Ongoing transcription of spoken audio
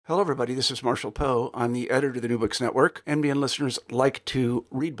Hello, everybody. This is Marshall Poe. I'm the editor of the New Books Network. NBN listeners like to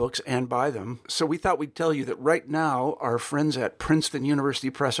read books and buy them. So we thought we'd tell you that right now, our friends at Princeton University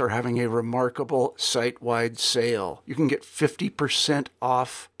Press are having a remarkable site-wide sale. You can get 50%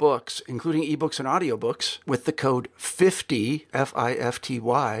 off books, including ebooks and audiobooks, with the code 50,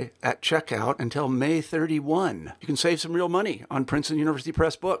 F-I-F-T-Y, at checkout until May 31. You can save some real money on Princeton University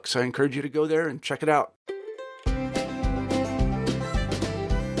Press books. I encourage you to go there and check it out.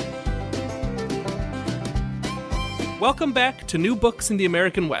 Welcome back to New Books in the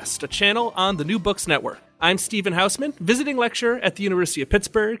American West, a channel on the New Books Network. I'm Stephen Hausman, visiting lecturer at the University of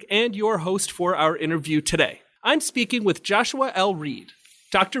Pittsburgh, and your host for our interview today. I'm speaking with Joshua L. Reed.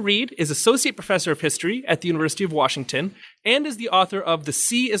 Dr. Reed is Associate Professor of History at the University of Washington and is the author of The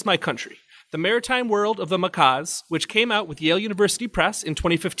Sea is My Country, The Maritime World of the Makahs, which came out with Yale University Press in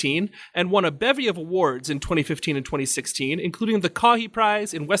 2015 and won a bevy of awards in 2015 and 2016, including the Caughey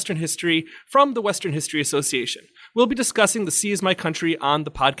Prize in Western History from the Western History Association. We'll be discussing The Sea is My Country on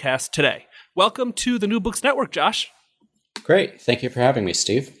the podcast today. Welcome to the New Books Network, Josh. Great. Thank you for having me,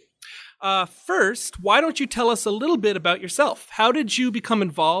 Steve. First, why don't you tell us a little bit about yourself? How did you become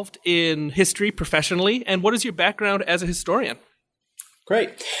involved in history professionally, and what is your background as a historian?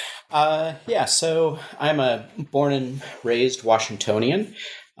 Great. So I'm a born and raised Washingtonian.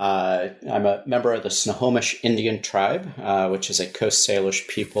 I'm a member of the Snohomish Indian tribe, which is a Coast Salish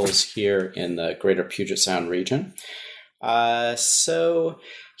peoples here in the greater Puget Sound region. So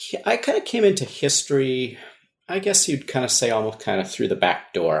I kind of came into history, I guess you'd kind of say almost kind of through the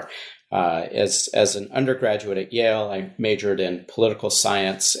back door. As an undergraduate at Yale, I majored in political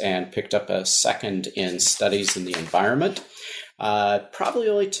science and picked up a second in studies in the environment. Probably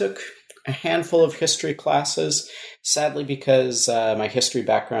only took a handful of history classes, sadly, because my history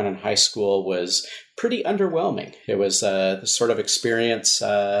background in high school was pretty underwhelming. It was the sort of experience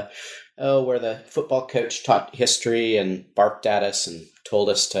where the football coach taught history and barked at us and told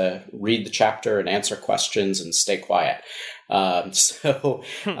us to read the chapter and answer questions and stay quiet. My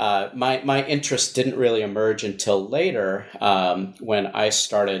interest didn't really emerge until later when I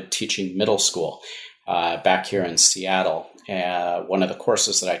started teaching middle school back here in Seattle. One of the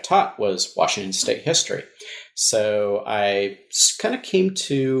courses that I taught was Washington State history. So I kind of came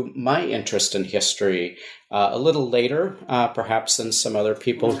to my interest in history a little later, perhaps than some other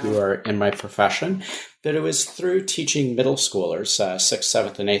people who are in my profession. But it was through teaching middle schoolers, 6th,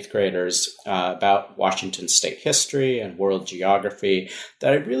 7th, and 8th graders, about Washington State history and world geography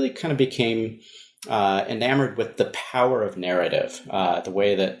that I really kind of became enamored with the power of narrative, the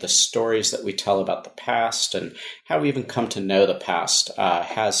way that the stories that we tell about the past and how we even come to know the past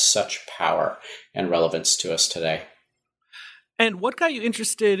has such power and relevance to us today. And what got you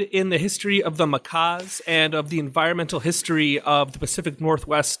interested in the history of the Makahs and of the environmental history of the Pacific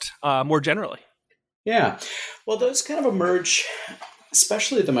Northwest more generally? Yeah, well, those kind of emerge,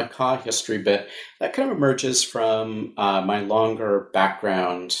 especially the Makah history bit, that kind of emerges from my longer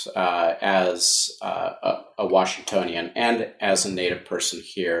background as a Washingtonian and as a Native person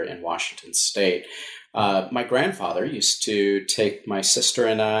here in Washington State. My grandfather used to take my sister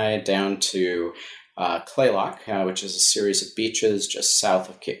and I down to Claylock, which is a series of beaches just south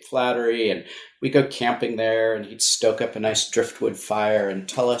of Cape Flattery, and we go camping there, and he'd stoke up a nice driftwood fire and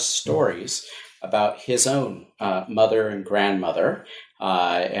tell us stories about his own mother and grandmother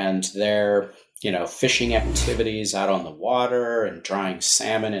and their, fishing activities out on the water and drying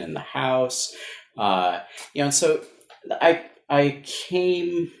salmon in the house. And so I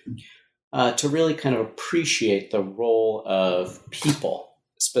came to really kind of appreciate the role of people,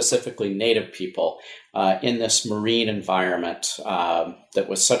 specifically Native people, in this marine environment that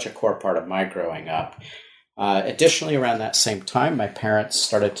was such a core part of my growing up. Additionally, around that same time, my parents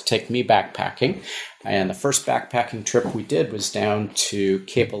started to take me backpacking. And the first backpacking trip we did was down to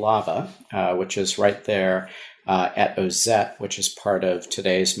Cape Alava, which is right there at Ozette, which is part of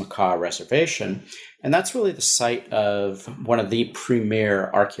today's Makah Reservation. And that's really the site of one of the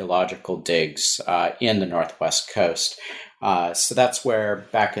premier archaeological digs in the Northwest Coast. So that's where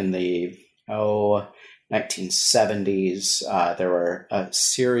back in the 1970s, there were a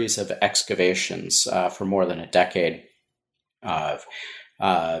series of excavations for more than a decade of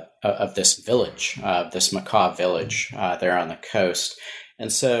this village, this Makah village there on the coast.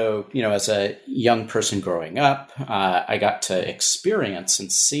 And so, as a young person growing up, I got to experience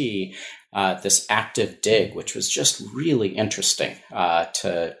and see this active dig, which was just really interesting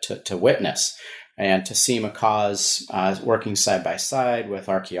to witness. And to see Makahs working side by side with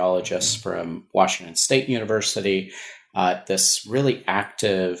archaeologists from Washington State University, this really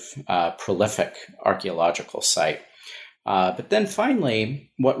active, prolific archaeological site. But then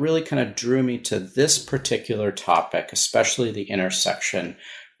finally, what really kind of drew me to this particular topic, especially the intersection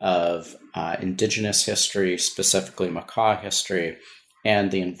of indigenous history, specifically Makah history,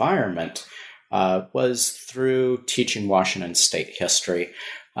 and the environment, was through teaching Washington State history,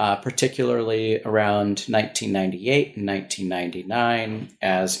 particularly around 1998 and 1999,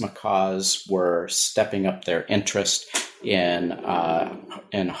 as Makahs were stepping up their interest in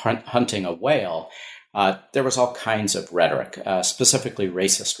hunting a whale. There was all kinds of rhetoric, specifically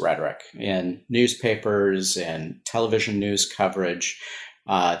racist rhetoric, in newspapers and television news coverage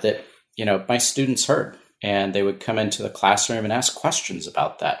that my students heard, and they would come into the classroom and ask questions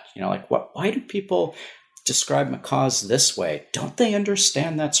about that. Like, why do people describe Makahs this way? Don't they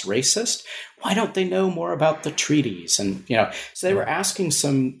understand that's racist? Why don't they know more about the treaties? And so they were asking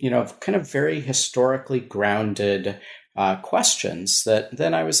some kind of very historically grounded questions that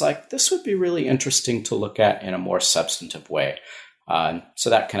then I was like, this would be really interesting to look at in a more substantive way. So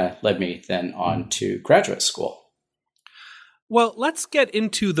that kind of led me then on to graduate school. Well, let's get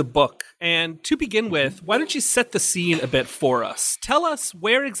into the book. And to begin with, why don't you set the scene a bit for us? Tell us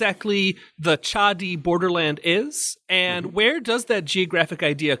where exactly the Chadi borderland is, and where does that geographic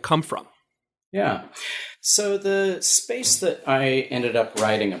idea come from? Yeah. So the space that I ended up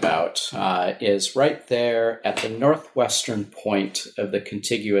writing about is right there at the northwestern point of the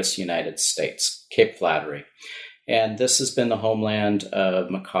contiguous United States, Cape Flattery. And this has been the homeland of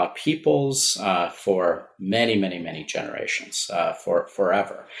Makah peoples for many, many, many generations, for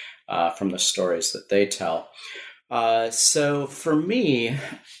forever, from the stories that they tell. So for me,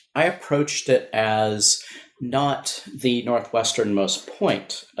 I approached it as not the northwesternmost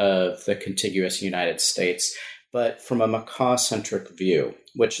point of the contiguous United States, but from a Makah-centric view,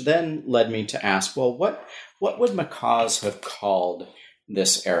 which then led me to ask, well, what would Makahs have called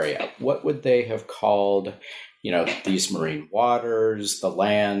this area? What would they have called these marine waters, the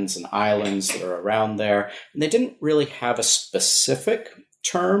lands and islands that are around there? And they didn't really have a specific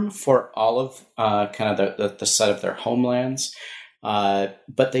term for all of kind of the set of their homelands.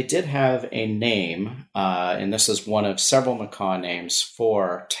 But they did have a name, and this is one of several Makah names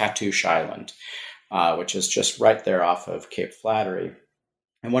for Tatoosh Island, which is just right there off of Cape Flattery.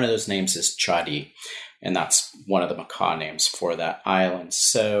 And one of those names is Chadi, and that's one of the Makah names for that island.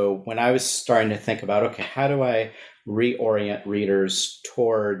 So when I was starting to think about, okay, how do I reorient readers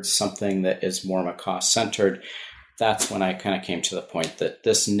towards something that is more Makah-centered, that's when I kind of came to the point that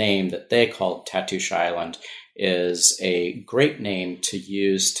this name that they called Tatoosh Island is a great name to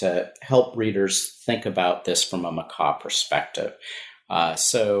use to help readers think about this from a Makah perspective.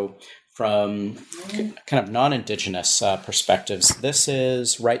 So from kind of non-Indigenous perspectives, this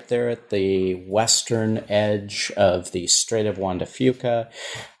is right there at the western edge of the Strait of Juan de Fuca.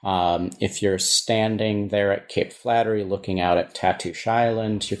 If you're standing there at Cape Flattery looking out at Tatoosh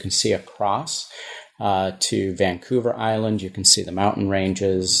Island, you can see across to Vancouver Island. You can see the mountain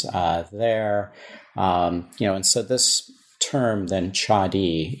ranges there. And so this term, then,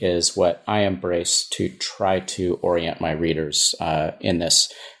 Chadi, is what I embrace to try to orient my readers in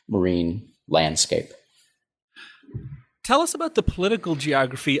this marine landscape. Tell us about the political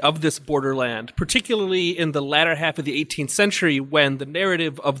geography of this borderland, particularly in the latter half of the 18th century when the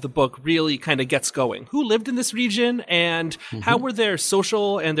narrative of the book really kind of gets going. Who lived in this region, and how were their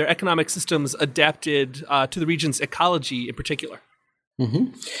social and their economic systems adapted to the region's ecology in particular?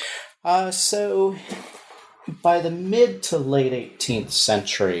 So by the mid to late 18th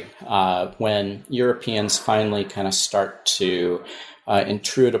century, when Europeans finally kind of start to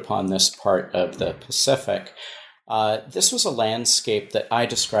intrude upon this part of the Pacific, this was a landscape that I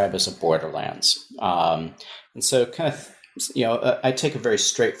describe as a borderlands. And so kind of, I take a very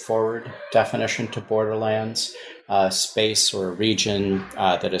straightforward definition to borderlands, space or a region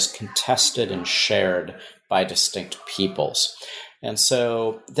that is contested and shared by distinct peoples. And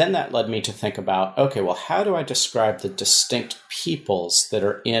so then that led me to think about, okay, well, how do I describe the distinct peoples that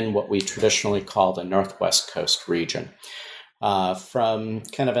are in what we traditionally call the Northwest Coast region? From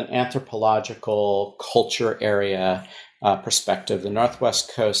kind of an anthropological culture area perspective, the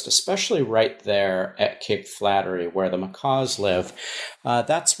Northwest Coast, especially right there at Cape Flattery where the Makahs live,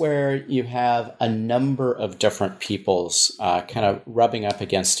 that's where you have a number of different peoples kind of rubbing up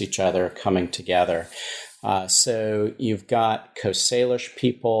against each other, coming together. So you've got Coast Salish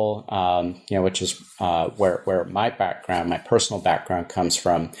people, which is where my personal background comes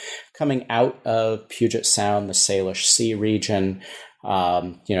from, coming out of Puget Sound, the Salish Sea region,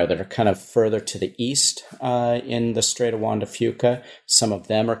 that are kind of further to the east in the Strait of Juan de Fuca. Some of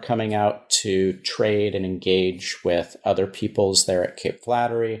them are coming out to trade and engage with other peoples there at Cape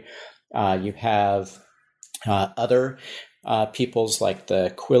Flattery. You have Other peoples like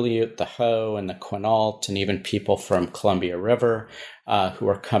the Quileute, the Hoh, and the Quinault, and even people from Columbia River who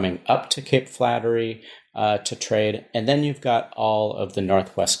are coming up to Cape Flattery to trade. And then you've got all of the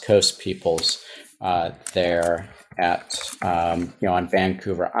Northwest Coast peoples there at on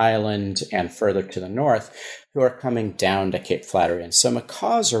Vancouver Island and further to the north, who are coming down to Cape Flattery. And so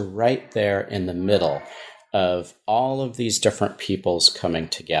Makahs are right there in the middle of all of these different peoples coming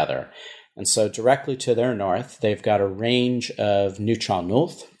together. And so directly to their north, they've got a range of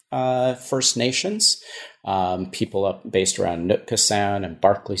Nuu-chah-nulth First Nations, people up based around Nootka Sound and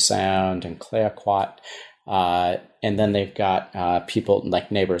Barkley Sound and Clayoquot. And then they've got people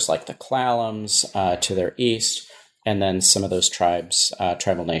like neighbors like the Clallams to their east, and then some of those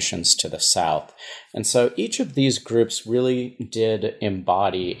tribal nations to the south. And so each of these groups really did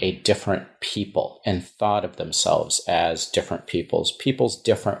embody a different people and thought of themselves as different peoples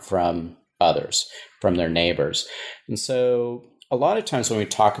different from others, from their neighbors. And so a lot of times when we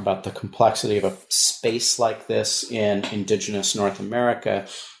talk about the complexity of a space like this in indigenous North America,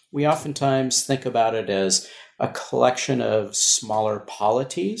 we oftentimes think about it as a collection of smaller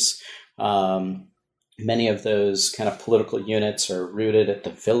polities. Many of those kind of political units are rooted at the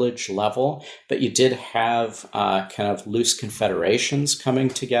village level, but you did have kind of loose confederations coming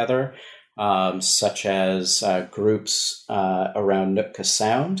together, such as groups around Nootka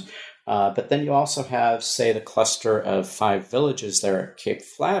Sound. But then you also have, say, the cluster of 5 villages there at Cape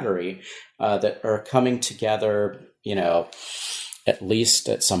Flattery that are coming together, at least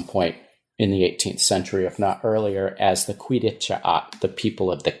at some point in the 18th century, if not earlier, as the Kwi-dii-te-ach, the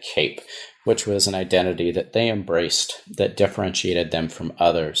people of the Cape, which was an identity that they embraced that differentiated them from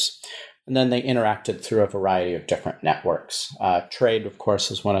others. And then they interacted through a variety of different networks. Trade, of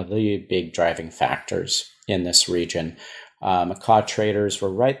course, is one of the big driving factors in this region. Makah traders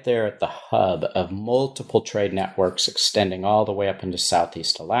were right there at the hub of multiple trade networks extending all the way up into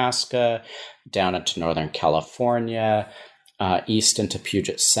Southeast Alaska, down into Northern California, east into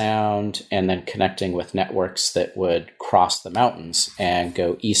Puget Sound, and then connecting with networks that would cross the mountains and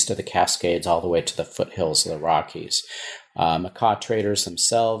go east of the Cascades all the way to the foothills of the Rockies. Makah traders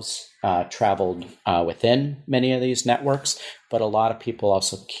themselves traveled within many of these networks, but a lot of people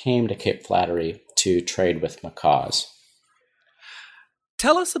also came to Cape Flattery to trade with Makahs.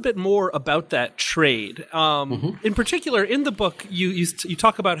 Tell us a bit more about that trade. In particular, in the book, you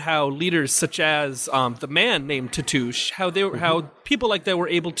talk about how leaders such as the man named Tatoosh, how people like that were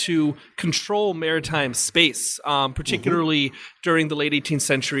able to control maritime space, particularly during the late 18th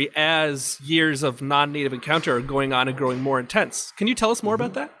century, as years of non-native encounter are going on and growing more intense. Can you tell us more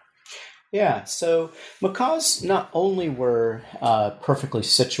about that? Yeah, so Makahs not only were perfectly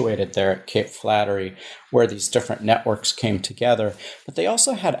situated there at Cape Flattery, where these different networks came together, but they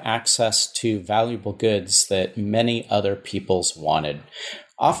also had access to valuable goods that many other peoples wanted.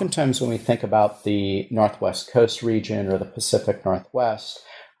 Oftentimes when we think about the Northwest Coast region or the Pacific Northwest,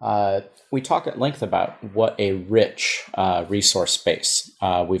 we talk at length about what a rich resource base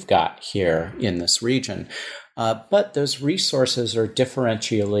we've got here in this region. But those resources are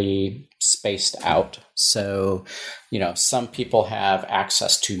differentially spaced out. So, some people have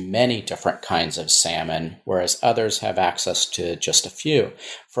access to many different kinds of salmon, whereas others have access to just a few.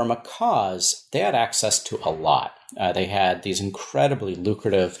 For Makahs, they had access to a lot. They had these incredibly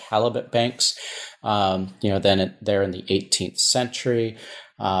lucrative halibut banks, then there in the 18th century,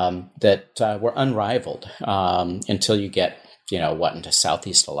 that were unrivaled until you get, into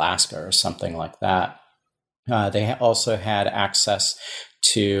Southeast Alaska or something like that. They also had access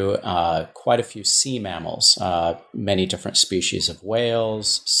to quite a few sea mammals, many different species of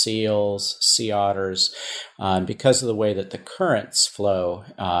whales, seals, sea otters. Because of the way that the currents flow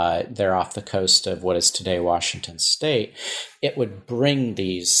there off the coast of what is today Washington State, it would bring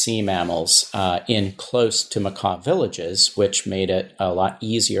these sea mammals in close to Makah villages, which made it a lot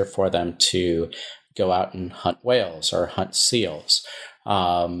easier for them to go out and hunt whales or hunt seals.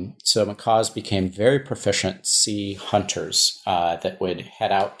 So Makahs became very proficient sea hunters that would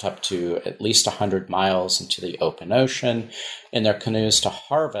head out up to at least 100 miles into the open ocean in their canoes to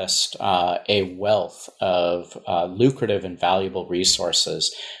harvest a wealth of lucrative and valuable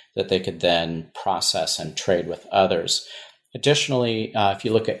resources that they could then process and trade with others. Additionally, if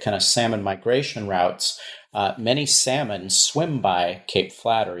you look at kind of salmon migration routes, many salmon swim by Cape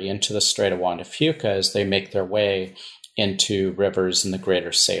Flattery into the Strait of Juan de Fuca as they make their way into rivers in the greater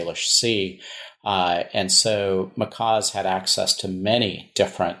Salish Sea. And so Makahs had access to many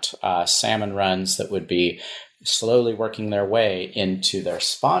different salmon runs that would be slowly working their way into their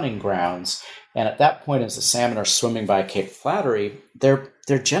spawning grounds. And at that point, as the salmon are swimming by Cape Flattery, they're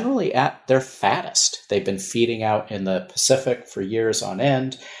they're generally at their fattest. They've been feeding out in the Pacific for years on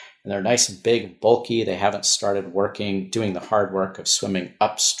end, and they're nice and big and bulky. They haven't started doing the hard work of swimming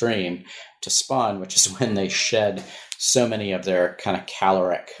upstream to spawn, which is when they shed so many of their kind of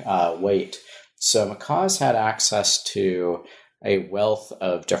caloric weight. So macaws had access to a wealth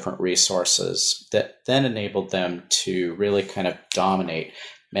of different resources that then enabled them to really kind of dominate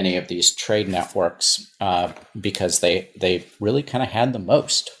many of these trade networks because they really kind of had the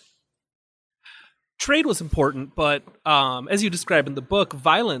most. Trade was important, but as you describe in the book,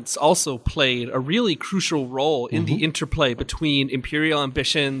 violence also played a really crucial role in the interplay between imperial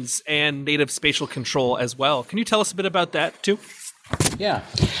ambitions and native spatial control as well. Can you tell us a bit about that too? Yeah.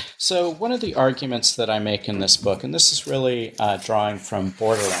 So one of the arguments that I make in this book, and this is really drawing from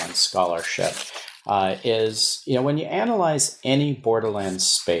borderland scholarship, is, when you analyze any borderland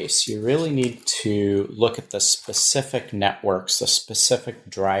space, you really need to look at the specific networks, the specific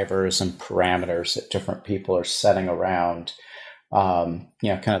drivers and parameters that different people are setting around, kind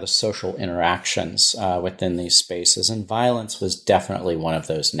of the social interactions within these spaces. And violence was definitely one of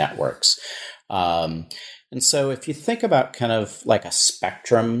those networks. And so if you think about kind of like a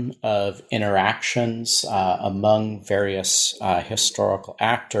spectrum of interactions among various historical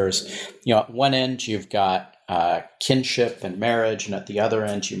actors, at one end you've got kinship and marriage, and at the other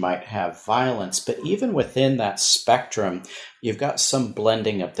end you might have violence. But even within that spectrum, you've got some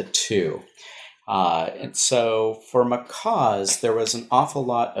blending of the two. And so for macaws, there was an awful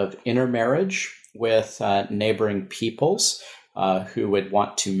lot of intermarriage with neighboring peoples. Who would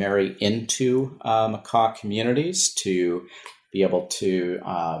want to marry into macaw communities to be able to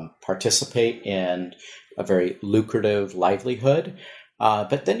participate in a very lucrative livelihood.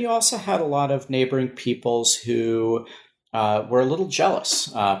 But then you also had a lot of neighboring peoples who were a little jealous,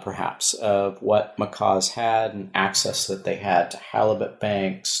 perhaps, of what macaws had and access that they had to halibut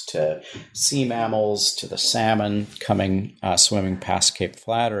banks, to sea mammals, to the salmon coming swimming past Cape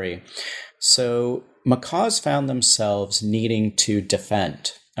Flattery. So macaws found themselves needing to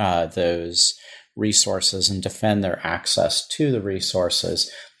defend those resources and defend their access to the resources.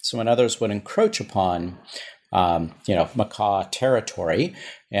 So when others would encroach upon, macaw territory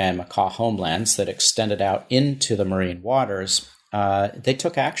and macaw homelands that extended out into the marine waters, they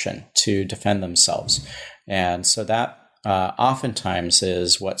took action to defend themselves. And so that oftentimes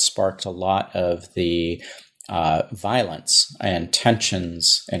is what sparked a lot of the violence and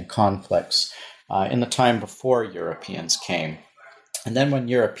tensions and conflicts in the time before Europeans came. And then when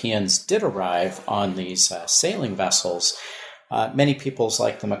Europeans did arrive on these sailing vessels, many peoples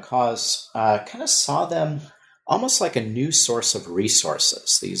like the macaws kind of saw them almost like a new source of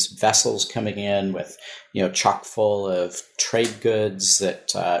resources. These vessels coming in with, chock full of trade goods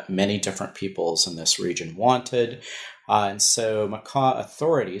that many different peoples in this region wanted. And so macaw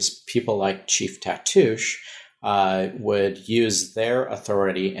authorities, people like Chief Tatoosh, would use their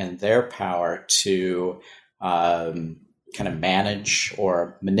authority and their power to kind of manage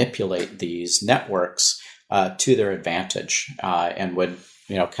or manipulate these networks to their advantage, and would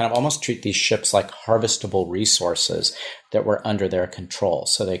kind of almost treat these ships like harvestable resources that were under their control.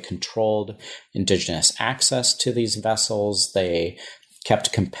 So they controlled indigenous access to these vessels. They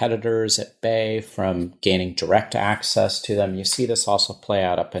kept competitors at bay from gaining direct access to them. You see this also play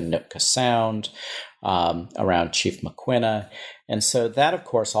out up in Nootka Sound, around Chief Maquinna. And so that, of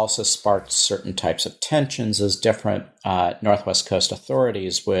course, also sparked certain types of tensions as different Northwest Coast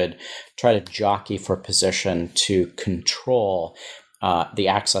authorities would try to jockey for position to control the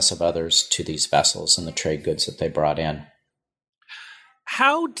access of others to these vessels and the trade goods that they brought in.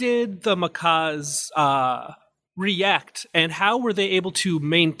 How did the macaws react, and how were they able to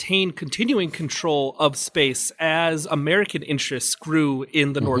maintain continuing control of space as American interests grew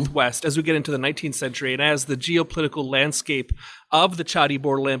in the Northwest as we get into the 19th century and as the geopolitical landscape of the Chadi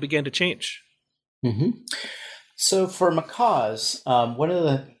borderland began to change? So for macaws, one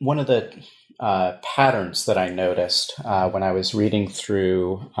of the patterns that I noticed when I was reading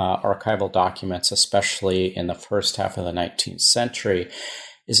through archival documents, especially in the first half of the 19th century,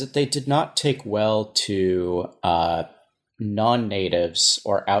 is that they did not take well to non-natives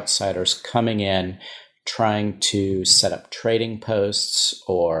or outsiders coming in, trying to set up trading posts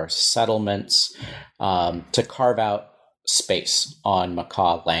or settlements to carve out space on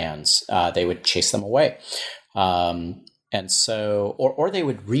macaw lands. They would chase them away. And so, or they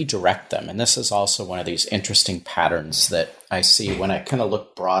would redirect them. And this is also one of these interesting patterns that I see when I kind of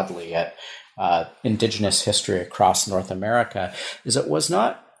look broadly at indigenous history across North America, is it was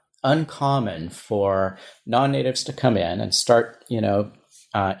not uncommon for non-natives to come in and start,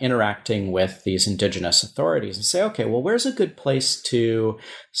 interacting with these indigenous authorities and say, okay, well, where's a good place to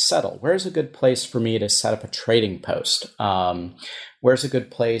settle? Where's a good place for me to set up a trading post? Where's a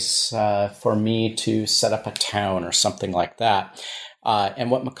good place for me to set up a town or something like that? And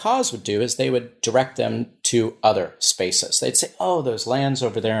what Makahs would do is they would direct them to other spaces. They'd say, oh, those lands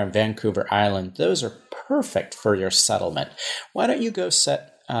over there on Vancouver Island, those are perfect for your settlement. Why don't you go set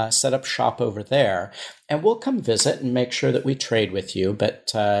up shop over there, and we'll come visit and make sure that we trade with you.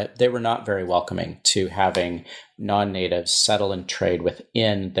 But they were not very welcoming to having non-natives settle and trade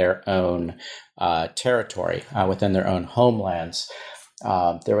within their own territory, within their own homelands.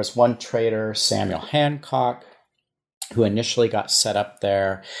 There was one trader, Samuel Hancock, who initially got set up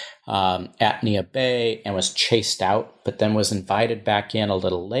there at Neah Bay and was chased out, but then was invited back in a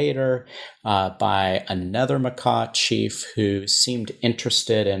little later by another Makah chief who seemed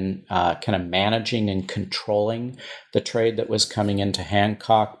interested in kind of managing and controlling the trade that was coming into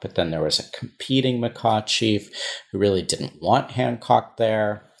Hancock. But then there was a competing Makah chief who really didn't want Hancock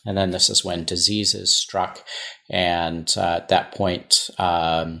there. And then this is when diseases struck, and at that point,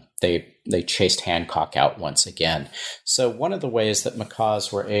 they chased Hancock out once again. So one of the ways that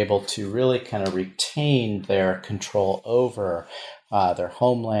Makahs were able to really kind of retain their control over their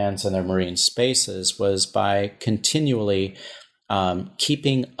homelands and their marine spaces was by continually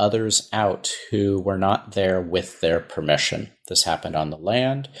keeping others out who were not there with their permission. This happened on the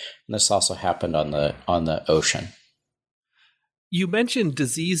land, and this also happened on the ocean. You mentioned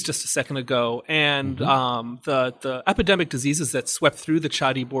disease just a second ago, and the epidemic diseases that swept through the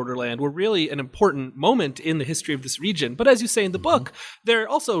Chadi borderland were really an important moment in the history of this region. But as you say in the book, they're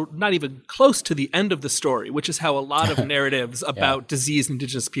also not even close to the end of the story, which is how a lot of narratives about disease and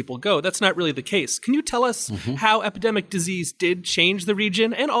indigenous people go. That's not really the case. Can you tell us how epidemic disease did change the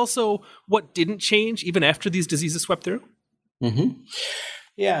region, and also what didn't change even after these diseases swept through?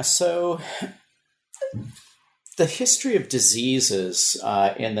 Yeah, so the history of diseases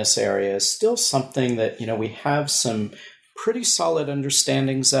in this area is still something that, we have some pretty solid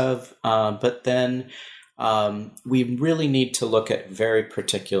understandings of, but then we really need to look at very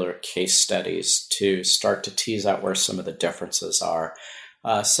particular case studies to start to tease out where some of the differences are.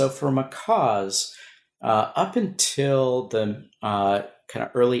 So for Makahs, up until the kind of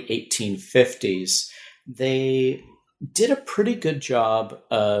early 1850s, they did a pretty good job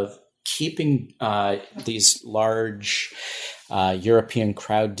of keeping these large European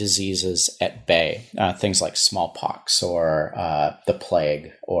crowd diseases at bay, things like smallpox or the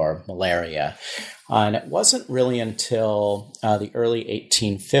plague or malaria. And it wasn't really until the early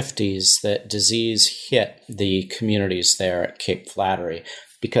 1850s that disease hit the communities there at Cape Flattery,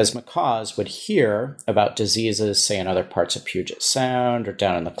 because Makahs would hear about diseases, say, in other parts of Puget Sound or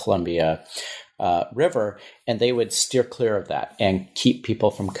down in the Columbia River, and they would steer clear of that and keep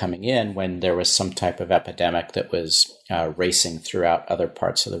people from coming in when there was some type of epidemic that was racing throughout other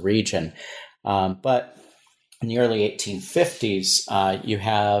parts of the region. But in the early 1850s, you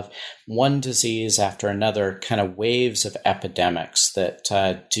have one disease after another, kind of waves of epidemics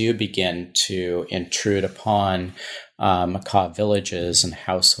that do begin to intrude upon Makah villages and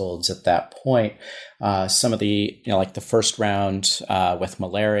households at that point. Some of the, like the first round with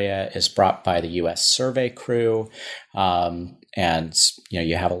malaria is brought by the U.S. survey crew. And,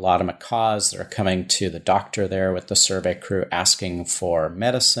 you have a lot of Makahs that are coming to the doctor there with the survey crew asking for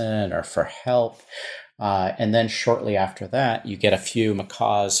medicine or for help. And then shortly after that, you get a few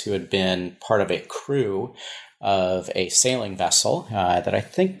Makahs who had been part of a crew of a sailing vessel that I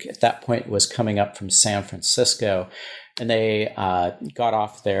think at that point was coming up from San Francisco. And they got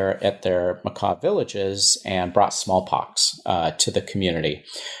off there at their Makah villages and brought smallpox to the community.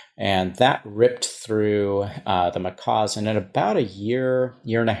 And that ripped through the Makahs. And in about a year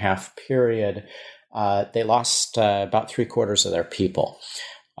and a half period, they lost about 3/4 of their people.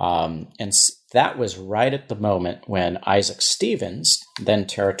 And that was right at the moment when Isaac Stevens, then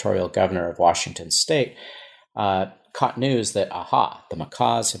territorial governor of Washington State, caught news that, the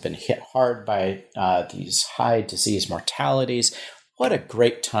Makahs have been hit hard by these high disease mortalities. What a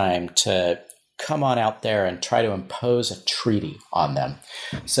great time to come on out there and try to impose a treaty on them.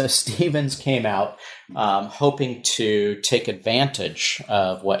 So Stevens came out hoping to take advantage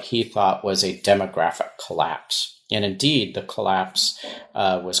of what he thought was a demographic collapse. And indeed, the collapse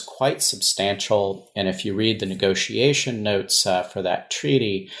was quite substantial. And if you read the negotiation notes for that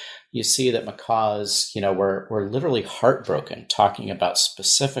treaty, you see that Makahs, were literally heartbroken, talking about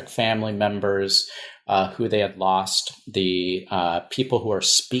specific family members who they had lost, the people who are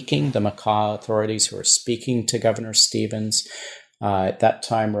speaking, the Makah authorities who are speaking to Governor Stevens, at that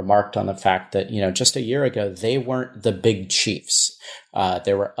time remarked on the fact that, just a year ago, they weren't the big chiefs.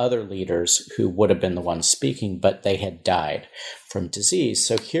 There were other leaders who would have been the ones speaking, but they had died from disease.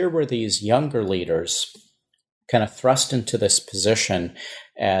 So here were these younger leaders kind of thrust into this position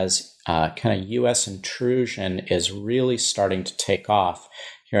as kind of U.S. intrusion is really starting to take off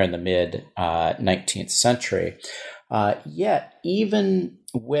here in the mid 19th century. Yet, even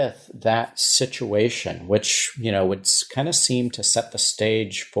with that situation, which, would kind of seem to set the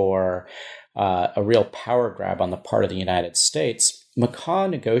stage for a real power grab on the part of the United States, Makah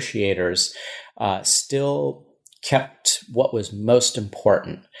negotiators still kept what was most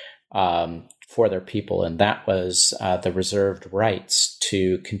important for their people, and that was the reserved rights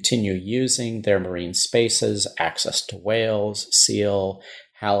to continue using their marine spaces, access to whales, seal,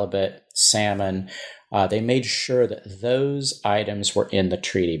 halibut, salmon. They made sure that those items were in the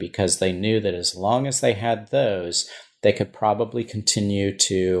treaty because they knew that as long as they had those, they could probably continue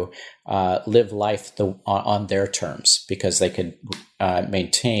to live life on their terms because they could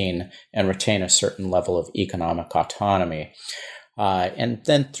maintain and retain a certain level of economic autonomy. And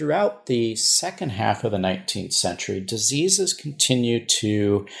then throughout the second half of the 19th century, diseases continued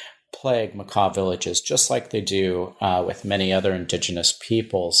to plague Makah villages, just like they do with many other indigenous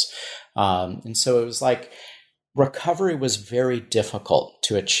peoples. And so it was like recovery was very difficult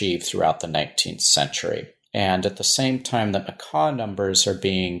to achieve throughout the 19th century. And at the same time that Makah numbers are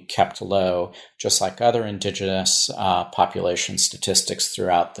being kept low, just like other indigenous population statistics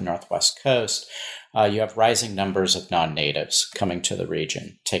throughout the Northwest coast, you have rising numbers of non-natives coming to the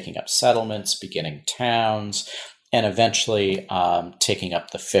region, taking up settlements, beginning towns, and eventually taking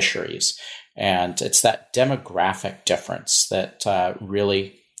up the fisheries. And it's that demographic difference that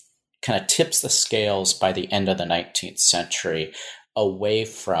really kind of tips the scales by the end of the 19th century away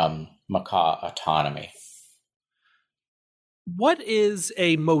from Makah autonomy. What is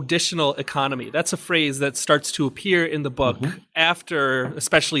a moditional economy? That's a phrase that starts to appear in the book after,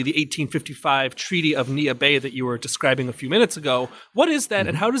 especially the 1855 Treaty of Neah Bay that you were describing a few minutes ago. What is that,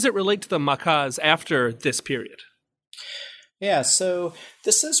 and how does it relate to the Makahs after this period? Yeah, so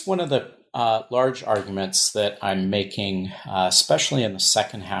this is one of the large arguments that I'm making, especially in the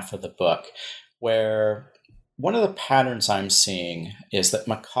second half of the book, where one of the patterns I'm seeing is that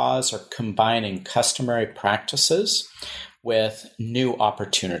Makahs are combining customary practices with new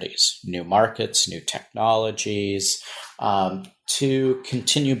opportunities, new markets, new technologies, to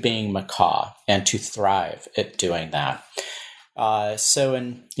continue being Makah and to thrive at doing that. So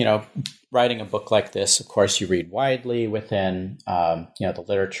in, writing a book like this, of course, you read widely within, the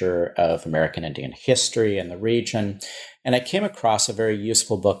literature of American Indian history and the region. And I came across a very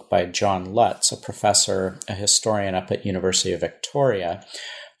useful book by John Lutz, a historian up at University of Victoria.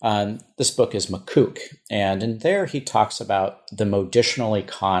 This book is Makuk, and in there he talks about the moditional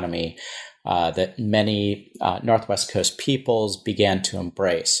economy that many Northwest Coast peoples began to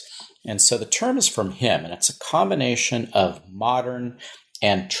embrace. And so the term is from him, and it's a combination of modern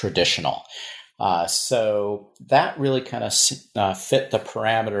and traditional. So that really kind of fit the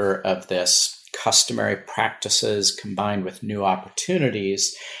parameter of this customary practices combined with new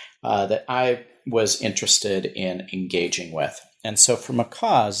opportunities that I was interested in engaging with. And so for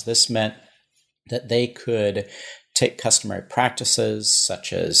Makahs, this meant that they could take customary practices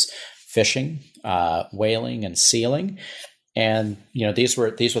such as fishing, whaling, and sealing. And, these were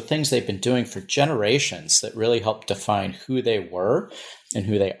things they've been doing for generations that really helped define who they were and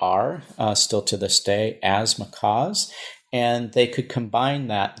who they are still to this day as Makahs. And they could combine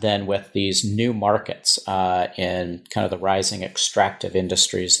that then with these new markets in kind of the rising extractive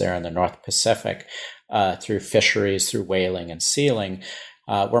industries there in the North Pacific through fisheries, through whaling and sealing,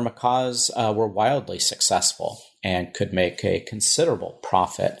 where Makahs were wildly successful and could make a considerable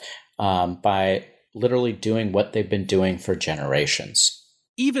profit by literally doing what they've been doing for generations.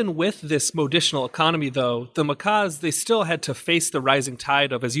 Even with this moditional economy, though, the Makahs, they still had to face the rising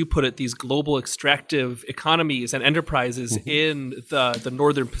tide of, as you put it, these global extractive economies and enterprises in the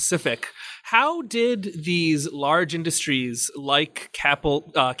Northern Pacific. How did these large industries like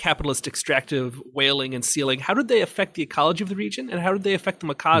capitalist extractive whaling and sealing, how did they affect the ecology of the region, and how did they affect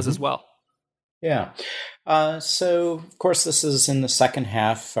the Makahs as well? Yeah. So, of course, this is in the second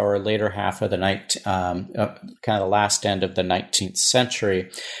half or later half of the kind of the last end of the 19th century.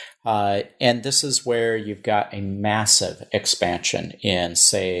 And this is where you've got a massive expansion in,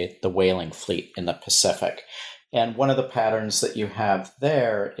 say, the whaling fleet in the Pacific. And one of the patterns that you have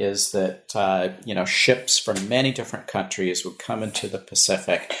there is that, ships from many different countries would come into the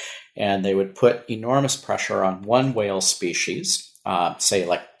Pacific and they would put enormous pressure on one whale species, say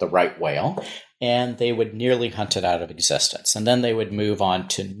like the right whale, and they would nearly hunt it out of existence. And then they would move on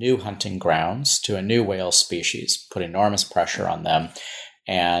to new hunting grounds, to a new whale species, put enormous pressure on them,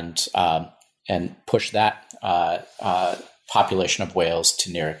 and push that population of whales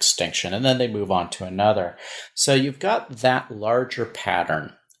to near extinction. And then they move on to another. So you've got that larger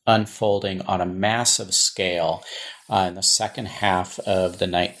pattern unfolding on a massive scale in the second half of the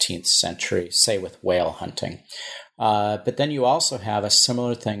 19th century, say with whale hunting. But then you also have a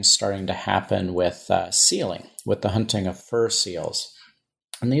similar thing starting to happen with sealing, with the hunting of fur seals.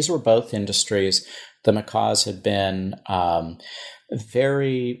 And these were both industries the macaws had been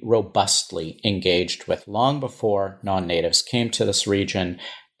very robustly engaged with long before non-natives came to this region,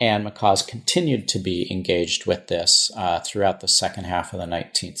 and macaws continued to be engaged with this throughout the second half of the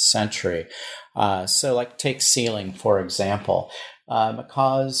 19th century. So like take sealing, for example.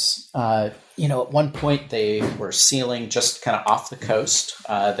 Macaws, at one point they were sealing just kind of off the coast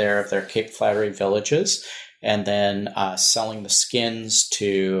there of their Cape Flattery villages, and then selling the skins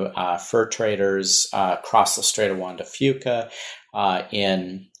to fur traders across the Strait of Juan de Fuca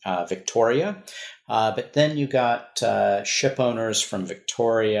in Victoria. But then you got ship owners from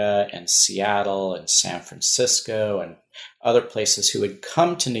Victoria and Seattle and San Francisco and other places who would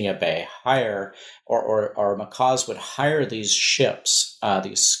come to Neah Bay, hire, or macaws would hire these ships,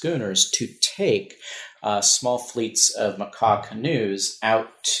 these schooners, to take small fleets of macaw canoes out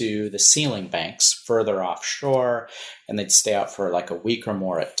to the sealing banks further offshore, and they'd stay out for like a week or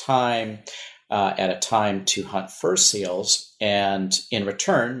more at a time to hunt fur seals. And in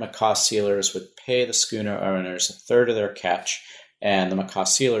return, macaw sealers would pay the schooner owners a third of their catch, and the macaw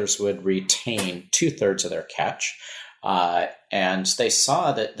sealers would retain 2/3 of their catch. And they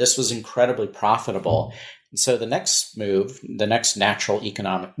saw that this was incredibly profitable. And so the next natural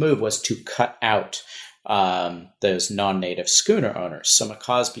economic move was to cut out those non-native schooner owners. So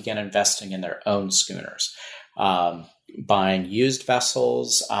macaws began investing in their own schooners, buying used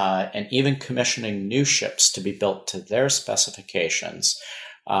vessels, and even commissioning new ships to be built to their specifications.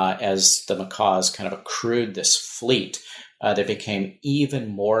 As the macaws kind of accrued this fleet, they became even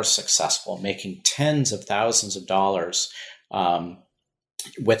more successful, making tens of thousands of dollars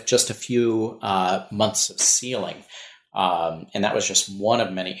with just a few months of sealing. And that was just one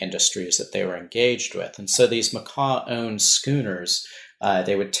of many industries that they were engaged with. And so these macaw-owned schooners,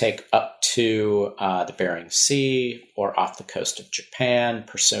 they would take up to the Bering Sea or off the coast of Japan,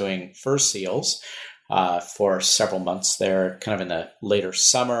 pursuing fur seals for several months there, kind of in the later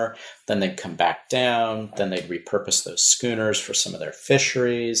summer. Then they'd come back down. Then they'd repurpose those schooners for some of their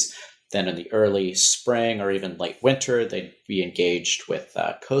fisheries. Then in the early spring or even late winter, they'd be engaged with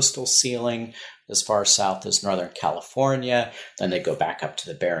coastal sealing as far south as Northern California. Then they go back up to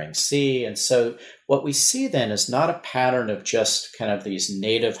the Bering Sea. And so what we see then is not a pattern of just kind of these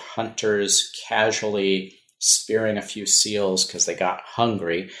native hunters casually spearing a few seals because they got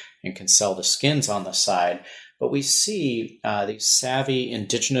hungry and can sell the skins on the side. But we see these savvy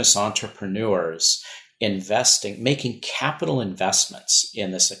indigenous entrepreneurs making capital investments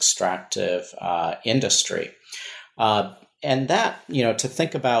in this extractive industry. And that, to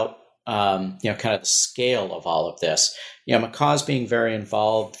think about, kind of the scale of all of this, macaws being very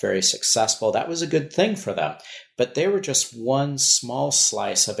involved, very successful, that was a good thing for them. But they were just one small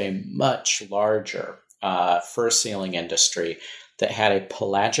slice of a much larger fur sealing industry that had a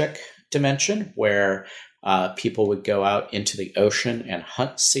pelagic dimension where people would go out into the ocean and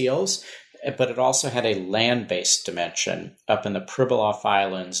hunt seals. But it also had a land-based dimension up in the Pribilof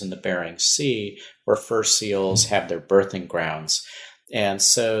Islands in the Bering Sea, where fur seals have their birthing grounds. And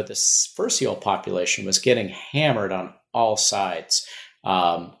so this fur seal population was getting hammered on all sides.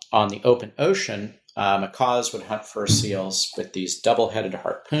 On the open ocean, macaws would hunt fur seals with these double-headed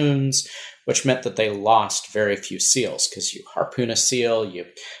harpoons, which meant that they lost very few seals because you harpoon a seal,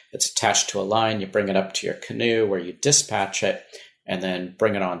 it's attached to a line, you bring it up to your canoe where you dispatch it, and then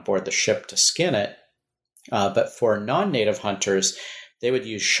bring it on board the ship to skin it. But for non-native hunters, they would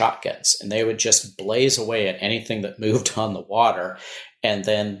use shotguns, and they would just blaze away at anything that moved on the water, and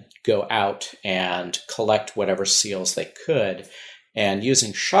then go out and collect whatever seals they could. And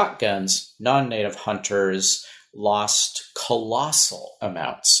using shotguns, non-native hunters lost colossal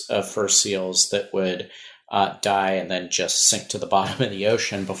amounts of fur seals that would die and then just sink to the bottom of the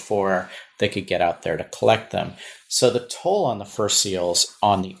ocean before they could get out there to collect them. So the toll on the fur seals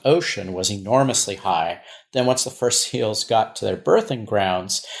on the ocean was enormously high. Then once the fur seals got to their birthing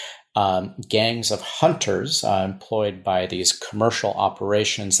grounds, gangs of hunters employed by these commercial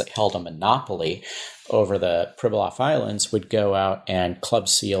operations that held a monopoly over the Pribilof Islands would go out and club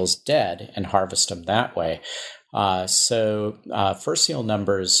seals dead and harvest them that way. So fur seal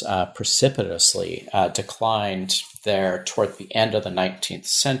numbers precipitously declined there toward the end of the 19th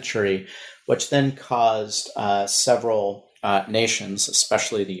century, which then caused several nations,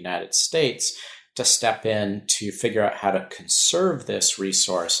 especially the United States, to step in to figure out how to conserve this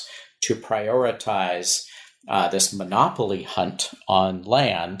resource, to prioritize this monopoly hunt on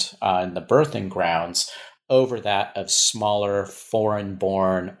land in the birthing grounds over that of smaller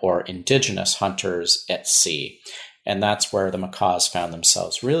foreign-born or indigenous hunters at sea. And that's where the macaws found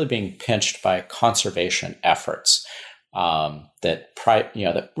themselves really being pinched by conservation efforts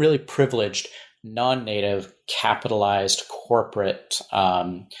that really privileged non-native capitalized corporate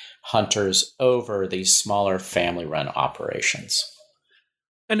hunters over these smaller family-run operations.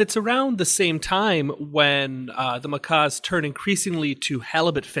 And it's around the same time when the macaws turn increasingly to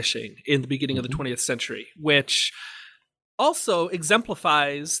halibut fishing in the beginning of the 20th century, which also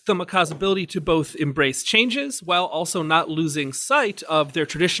exemplifies the macaws' ability to both embrace changes while also not losing sight of their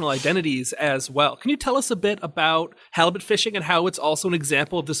traditional identities as well. Can you tell us a bit about halibut fishing and how it's also an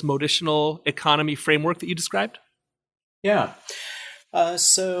example of this moditional economy framework that you described? Yeah.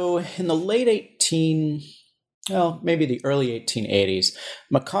 So in the maybe the early 1880s,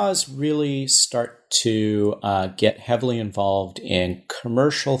 macaws really start to get heavily involved in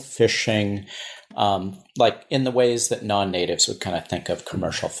commercial fishing, like in the ways that non-natives would kind of think of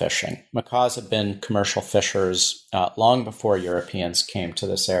commercial fishing. Macaws have been commercial fishers long before Europeans came to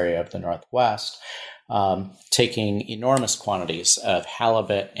this area of the Northwest, taking enormous quantities of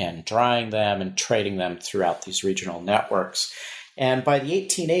halibut and drying them and trading them throughout these regional networks. And by the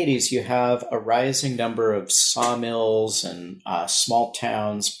 1880s, you have a rising number of sawmills and small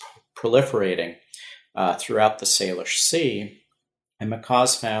towns proliferating throughout the Salish Sea. And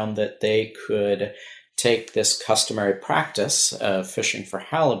macaws found that they could take this customary practice of fishing for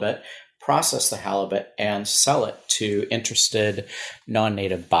halibut, process the halibut, and sell it to interested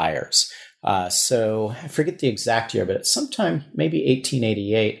non-native buyers. So I forget the exact year, but it's sometime maybe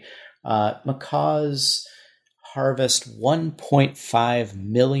 1888, macaws harvest 1.5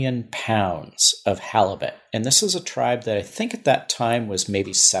 million pounds of halibut. And this is a tribe that I think at that time was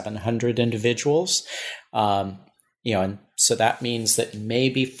maybe 700 individuals. And so that means that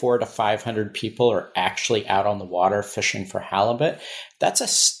maybe 400 to 500 people are actually out on the water fishing for halibut. That's a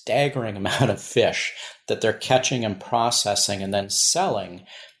staggering amount of fish that they're catching and processing and then selling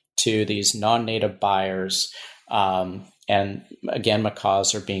to these non-native buyers. And again,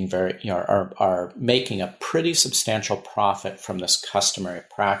 macaws are being are making a pretty substantial profit from this customary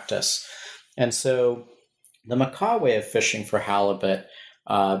practice. And so the macaw way of fishing for halibut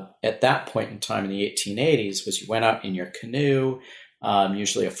at that point in time in the 1880s was you went out in your canoe.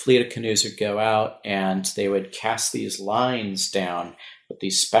 Usually a fleet of canoes would go out and they would cast these lines down with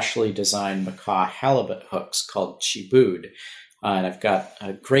these specially designed macaw halibut hooks called chibud. And I've got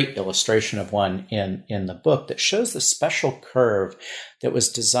a great illustration of one in the book that shows the special curve that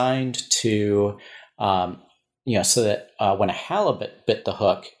was designed to, so that when a halibut bit the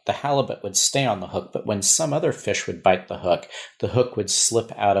hook, the halibut would stay on the hook. But when some other fish would bite the hook would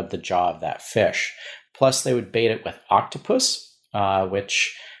slip out of the jaw of that fish. Plus, they would bait it with octopus,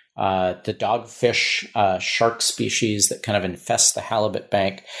 which the dogfish shark species that kind of infest the halibut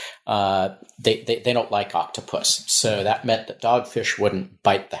bank, they don't like octopus. So that meant that dogfish wouldn't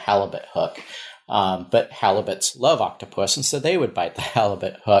bite the halibut hook. But halibuts love octopus, and so they would bite the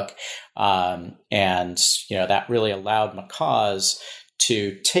halibut hook. And that really allowed macaws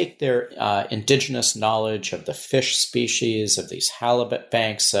to take their indigenous knowledge of the fish species, of these halibut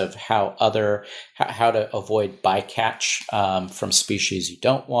banks, of how to avoid bycatch from species you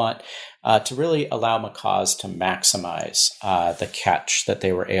don't want, to really allow macaws to maximize the catch that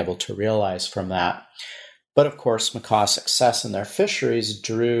they were able to realize from that. But of course, macaw success in their fisheries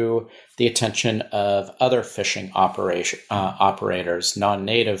drew the attention of other fishing operators,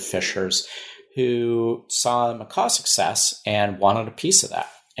 non-native fishers, who saw macaw success and wanted a piece of that.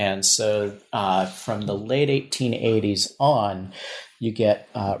 And so from the late 1880s on, you get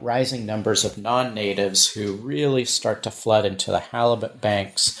rising numbers of non-natives who really start to flood into the halibut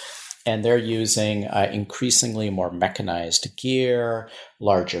banks, and they're using increasingly more mechanized gear,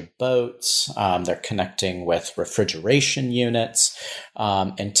 larger boats. They're connecting with refrigeration units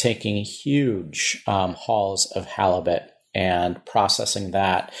and taking huge hauls of halibut and processing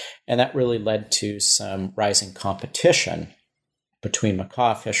that. And that really led to some rising competition between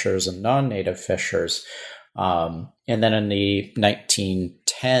macaw fishers and non-native fishers. And then in the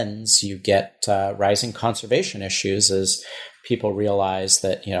 1910s, you get rising conservation issues as people realize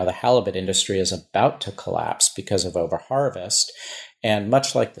that, the halibut industry is about to collapse because of overharvest. And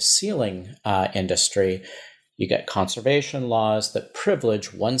much like the sealing industry, You get conservation laws that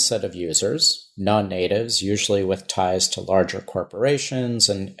privilege one set of users, non-natives, usually with ties to larger corporations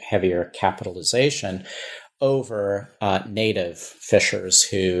and heavier capitalization, over native fishers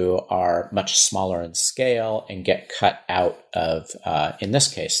who are much smaller in scale and get cut out of, in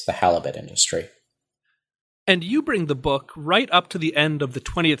this case, the halibut industry. And you bring the book right up to the end of the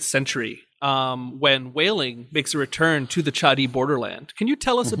 20th century, when whaling makes a return to the Chadi borderland. Can you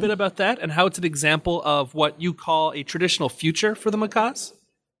tell us a bit about that and how it's an example of what you call a traditional future for the macaws?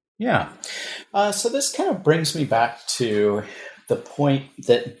 Yeah. So this kind of brings me back to the point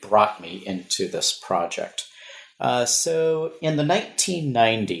that brought me into this project. So in the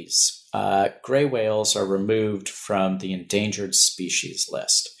 1990s, gray whales are removed from the endangered species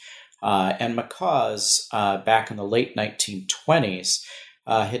list. And macaws, back in the late 1920s,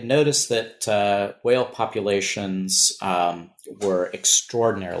 had noticed that whale populations were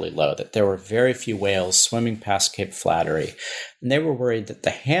extraordinarily low, that there were very few whales swimming past Cape Flattery. And they were worried that the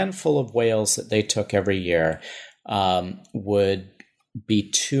handful of whales that they took every year would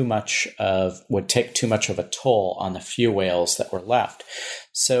take too much of a toll on the few whales that were left.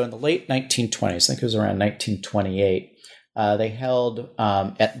 So in the late 1920s, I think it was around 1928, they held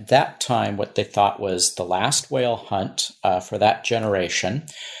at that time what they thought was the last whale hunt for that generation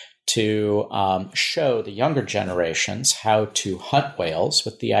to show the younger generations how to hunt whales,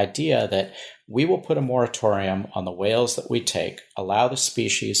 with the idea that we will put a moratorium on the whales that we take, allow the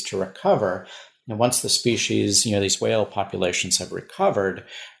species to recover. And once the species, these whale populations have recovered,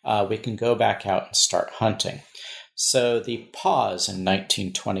 we can go back out and start hunting. So the pause in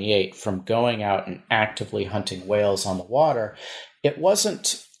 1928 from going out and actively hunting whales on the water, it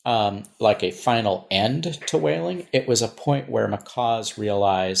wasn't like a final end to whaling. It was a point where macaws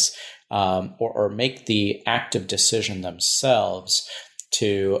realize or make the active decision themselves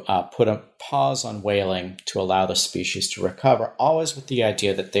to put a pause on whaling to allow the species to recover, always with the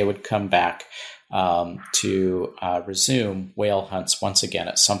idea that they would come back to resume whale hunts once again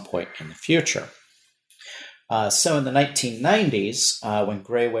at some point in the future. So in the 1990s, when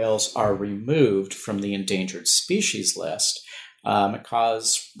gray whales are removed from the endangered species list,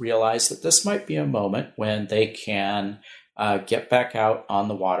 macaws realize that this might be a moment when they can get back out on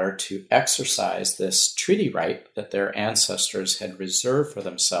the water to exercise this treaty right that their ancestors had reserved for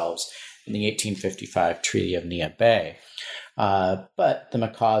themselves in the 1855 Treaty of Neah Bay. But the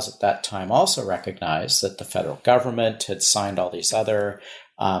macaws at that time also recognized that the federal government had signed all these other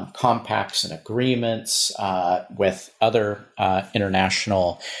compacts and agreements with other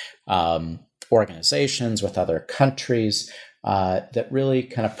international organizations, with other countries that really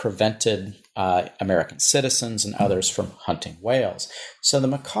kind of prevented American citizens and others from hunting whales. So the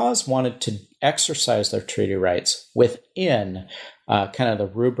macaws wanted to exercise their treaty rights within kind of the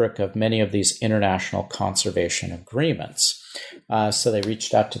rubric of many of these international conservation agreements. So they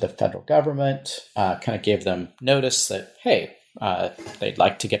reached out to the federal government, kind of gave them notice that, hey, they'd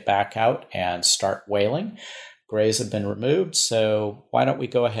like to get back out and start whaling. Grays have been removed, so why don't we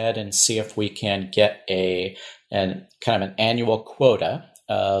go ahead and see if we can get an annual quota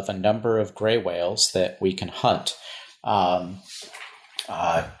of a number of gray whales that we can hunt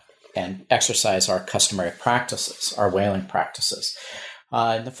and exercise our customary practices, our whaling practices.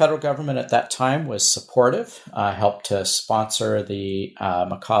 And the federal government at that time was supportive, helped to sponsor the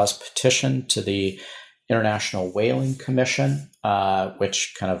macaws petition to the International Whaling Commission,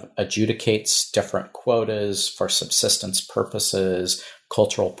 which kind of adjudicates different quotas for subsistence purposes,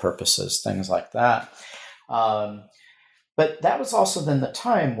 cultural purposes, things like that. But that was also then the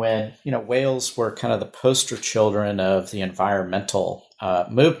time when, whales were kind of the poster children of the environmental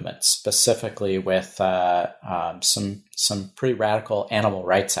movement, specifically with some pretty radical animal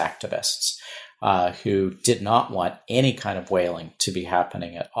rights activists who did not want any kind of whaling to be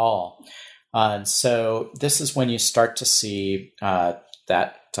happening at all. And so this is when you start to see that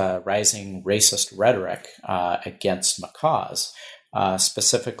rising racist rhetoric against macaws,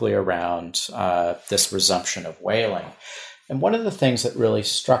 specifically around this resumption of whaling. And one of the things that really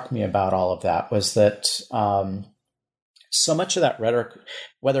struck me about all of that was that so much of that rhetoric,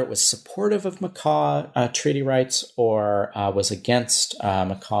 whether it was supportive of macaw treaty rights or was against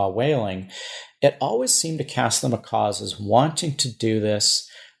macaw whaling, it always seemed to cast the macaws as wanting to do this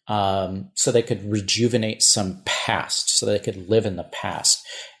so they could rejuvenate some past, so they could live in the past.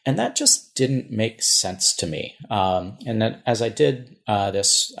 And that just didn't make sense to me. And then as I did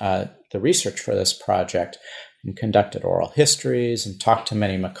the research for this project and conducted oral histories and talked to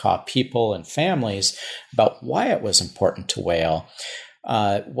many macaw people and families about why it was important to whale,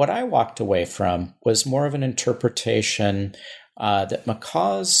 what I walked away from was more of an interpretation that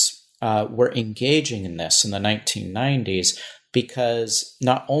macaws were engaging in this in the 1990s because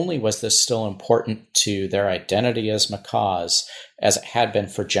not only was this still important to their identity as macaws, as it had been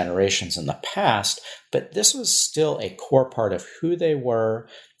for generations in the past, but this was still a core part of who they were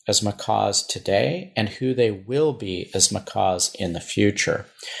as macaws today and who they will be as macaws in the future.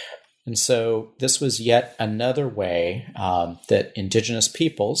 And so this was yet another way that indigenous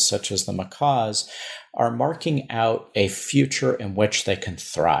peoples, such as the macaws, are marking out a future in which they can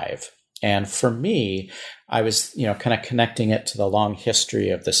thrive. And for me, I was, kind of connecting it to the long history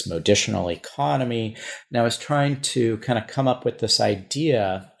of this medicinal economy. And I was trying to kind of come up with this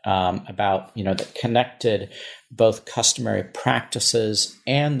idea about, that connected both customary practices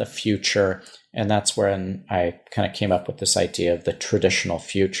and the future. And that's when I kind of came up with this idea of the traditional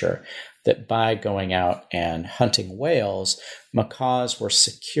future, that by going out and hunting whales, macaws were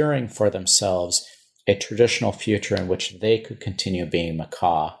securing for themselves a traditional future in which they could continue being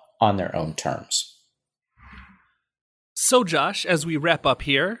macaw on their own terms. So, Josh, as we wrap up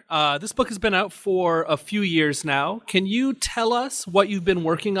here, this book has been out for a few years now. Can you tell us what you've been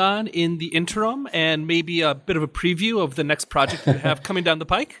working on in the interim and maybe a bit of a preview of the next project you have coming down the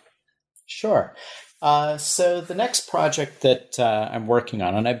pike? Sure. So the next project that I'm working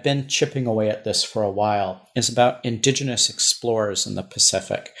on, and I've been chipping away at this for a while, is about indigenous explorers in the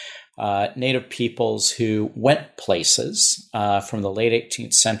Pacific. Native peoples who went places from the late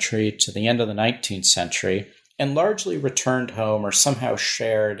 18th century to the end of the 19th century and largely returned home or somehow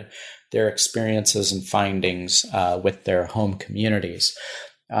shared their experiences and findings with their home communities.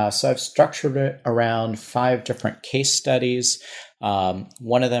 So I've structured it around 5 different case studies.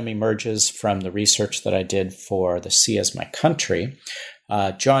 One of them emerges from the research that I did for The Sea is My Country.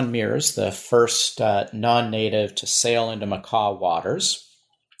 John Meares, the first non-native to sail into Macaw waters.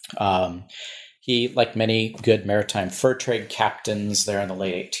 He, like many good maritime fur trade captains there in the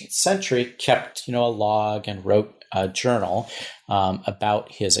late 18th century, kept a log and wrote a journal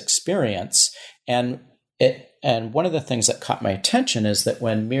about his experience. And one of the things that caught my attention is that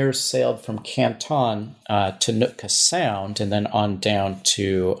when Meares sailed from Canton to Nootka Sound and then on down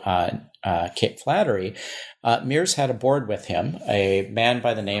to Cape Flattery, Meares had aboard with him a man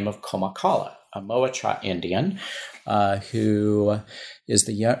by the name of Comacalla, a Mowacha Indian, who was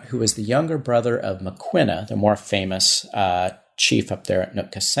the younger brother of Maquina, the more famous chief up there at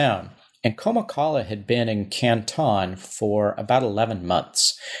Nootka Sound. And Comacalla had been in Canton for about 11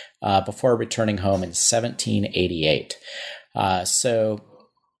 months before returning home in 1788. So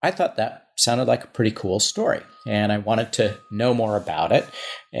I thought that sounded like a pretty cool story, and I wanted to know more about it.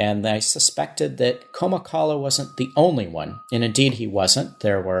 And I suspected that Comacalla wasn't the only one, and indeed he wasn't.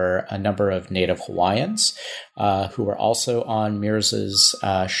 There were a number of native Hawaiians who were also on Meares's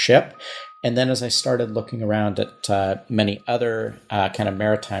ship. And then as I started looking around at many other kind of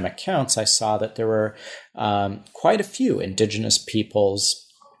maritime accounts, I saw that there were quite a few indigenous peoples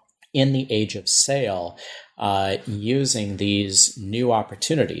in the age of sail using these new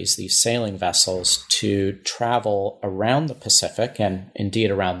opportunities, these sailing vessels, to travel around the Pacific and indeed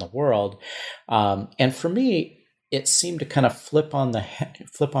around the world. And for me, it seemed to kind of flip on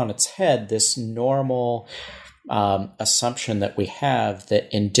its head this normal assumption that we have that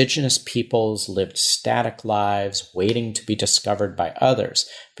indigenous peoples lived static lives waiting to be discovered by others.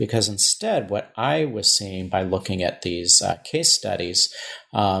 Because instead, what I was seeing by looking at these case studies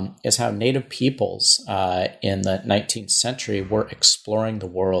is how native peoples in the 19th century were exploring the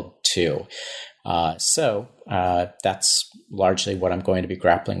world too. So that's largely what I'm going to be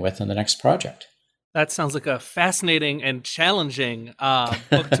grappling with in the next project. That sounds like a fascinating and challenging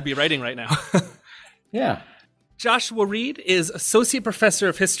book to be writing right now. Yeah. Joshua Reed is Associate Professor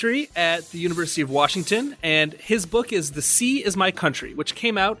of History at the University of Washington, and his book is The Sea is My Country, which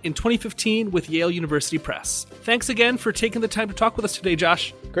came out in 2015 with Yale University Press. Thanks again for taking the time to talk with us today,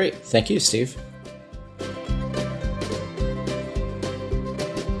 Josh. Great. Thank you, Steve.